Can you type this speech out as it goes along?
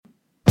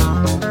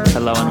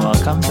Hello and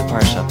welcome to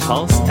Parsha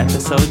Pulse,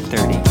 episode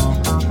 30.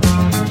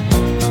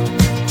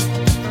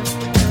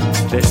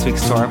 This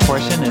week's Torah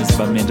portion is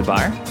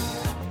Bamidbar,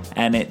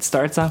 and it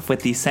starts off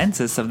with the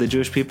census of the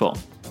Jewish people.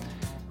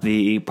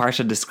 The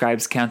Parsha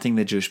describes counting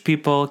the Jewish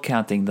people,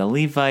 counting the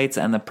Levites,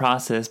 and the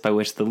process by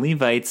which the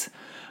Levites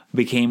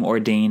became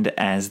ordained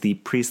as the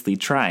priestly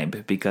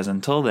tribe, because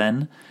until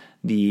then,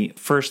 the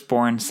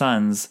firstborn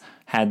sons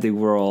had the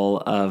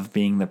role of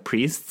being the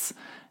priests,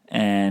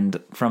 and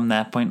from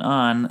that point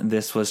on,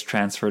 this was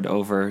transferred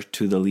over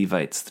to the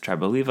Levites, the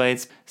tribe of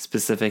Levites,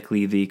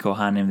 specifically the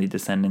Kohanim, the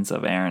descendants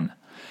of Aaron.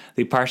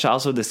 The Parsha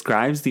also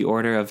describes the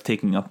order of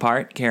taking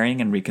apart,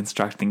 carrying, and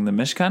reconstructing the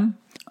Mishkan.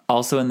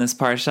 Also in this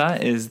Parsha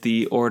is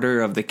the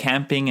order of the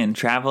camping and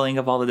traveling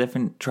of all the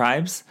different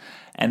tribes,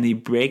 and the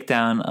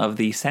breakdown of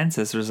the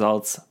census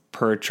results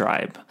per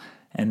tribe.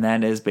 And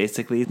that is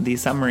basically the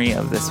summary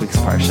of this week's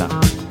Parsha.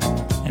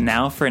 And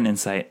now for an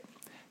insight.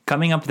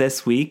 Coming up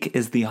this week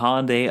is the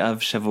holiday of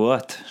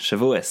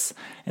Shavuos,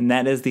 and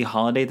that is the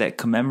holiday that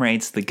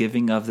commemorates the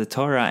giving of the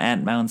Torah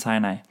at Mount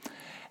Sinai.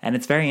 And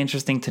it's very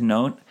interesting to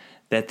note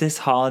that this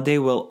holiday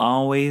will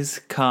always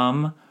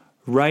come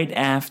right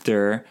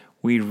after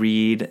we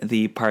read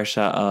the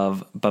Parsha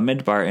of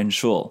Bamidbar in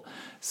Shul.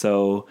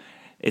 So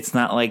it's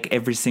not like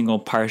every single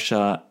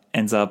Parsha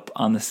ends up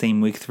on the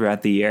same week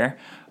throughout the year,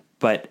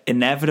 but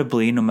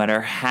inevitably, no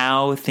matter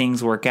how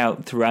things work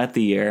out throughout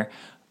the year,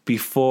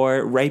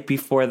 right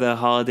before the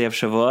holiday of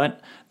Shavuot,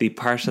 the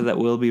Parsha that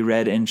will be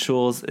read in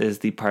Shuls is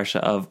the Parsha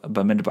of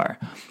Bamidbar.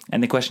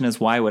 And the question is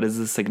why? What is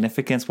the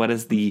significance? What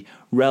is the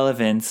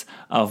relevance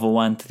of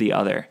one to the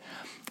other?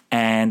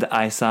 And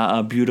I saw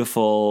a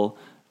beautiful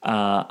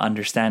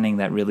understanding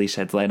that really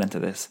sheds light into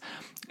this.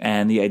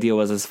 And the idea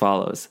was as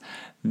follows.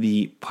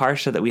 The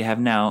Parsha that we have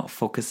now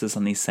focuses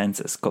on the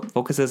census,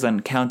 focuses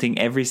on counting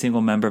every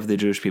single member of the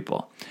Jewish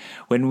people.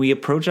 When we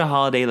approach a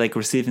holiday like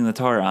receiving the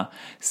Torah,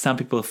 some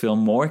people feel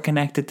more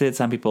connected to it,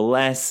 some people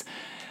less.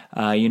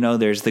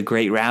 There's the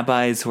great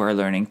rabbis who are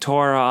learning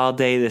Torah all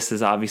day. This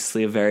is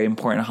obviously a very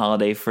important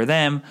holiday for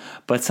them.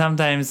 But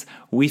sometimes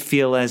we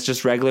feel as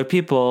just regular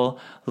people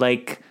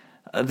like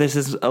this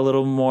is a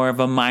little more of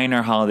a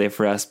minor holiday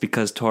for us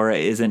because Torah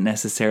isn't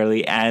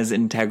necessarily as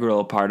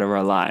integral a part of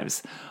our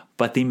lives.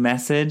 But the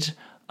message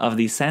of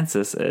the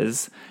census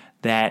is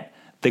that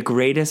the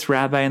greatest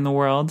rabbi in the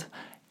world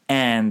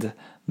and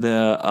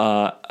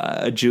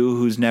a Jew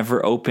who's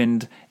never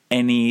opened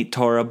any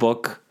Torah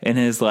book in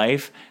his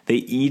life, they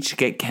each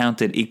get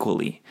counted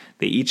equally.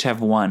 They each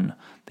have one.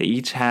 They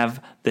each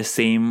have the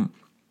same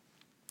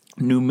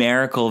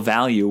numerical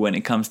value when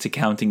it comes to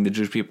counting the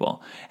Jewish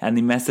people. And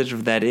the message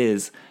of that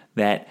is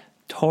that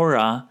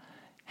Torah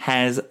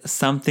has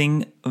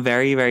something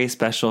very, very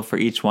special for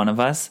each one of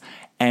us.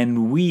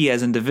 And we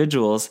as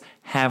individuals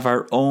have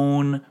our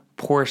own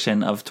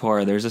portion of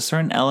Torah. There's a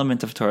certain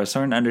element of Torah, a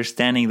certain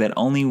understanding that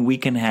only we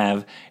can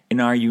have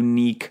in our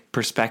unique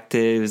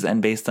perspectives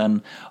and based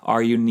on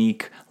our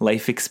unique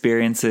life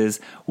experiences.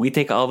 We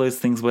take all those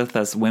things with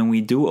us when we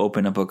do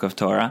open a book of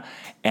Torah,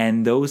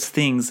 and those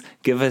things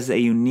give us a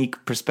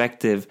unique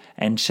perspective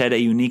and shed a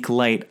unique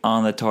light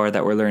on the Torah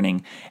that we're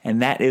learning.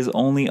 And that is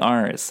only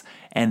ours.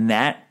 And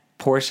that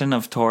portion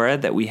of Torah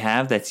that we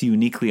have that's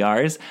uniquely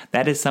ours,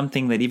 that is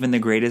something that even the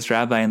greatest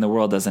rabbi in the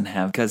world doesn't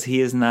have, because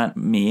he is not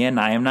me and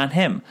I am not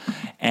him.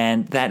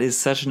 And that is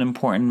such an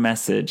important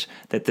message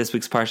that this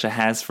week's Parsha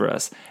has for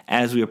us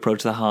as we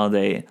approach the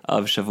holiday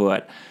of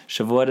Shavuot.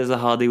 Shavuot is a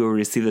holiday where we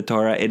receive the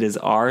Torah. It is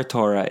our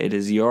Torah. It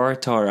is your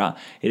Torah.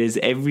 It is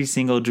every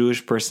single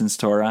Jewish person's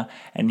Torah,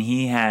 and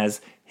he has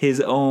his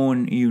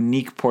own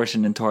unique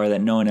portion in Torah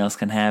that no one else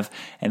can have,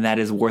 and that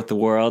is worth the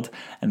world,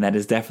 and that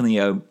is definitely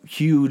a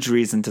huge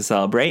reason to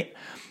celebrate.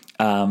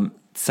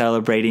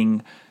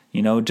 Celebrating,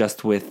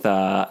 just with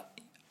a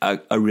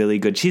really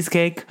good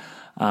cheesecake,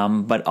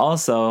 but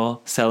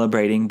also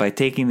celebrating by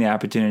taking the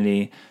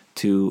opportunity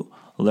to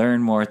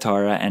learn more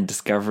Torah and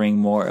discovering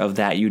more of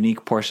that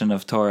unique portion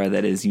of Torah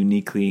that is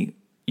uniquely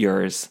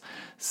yours.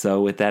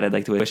 So with that, I'd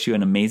like to wish you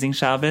an amazing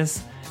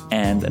Shabbos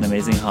and an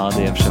amazing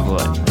holiday of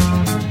Shavuot.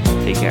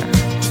 Take care.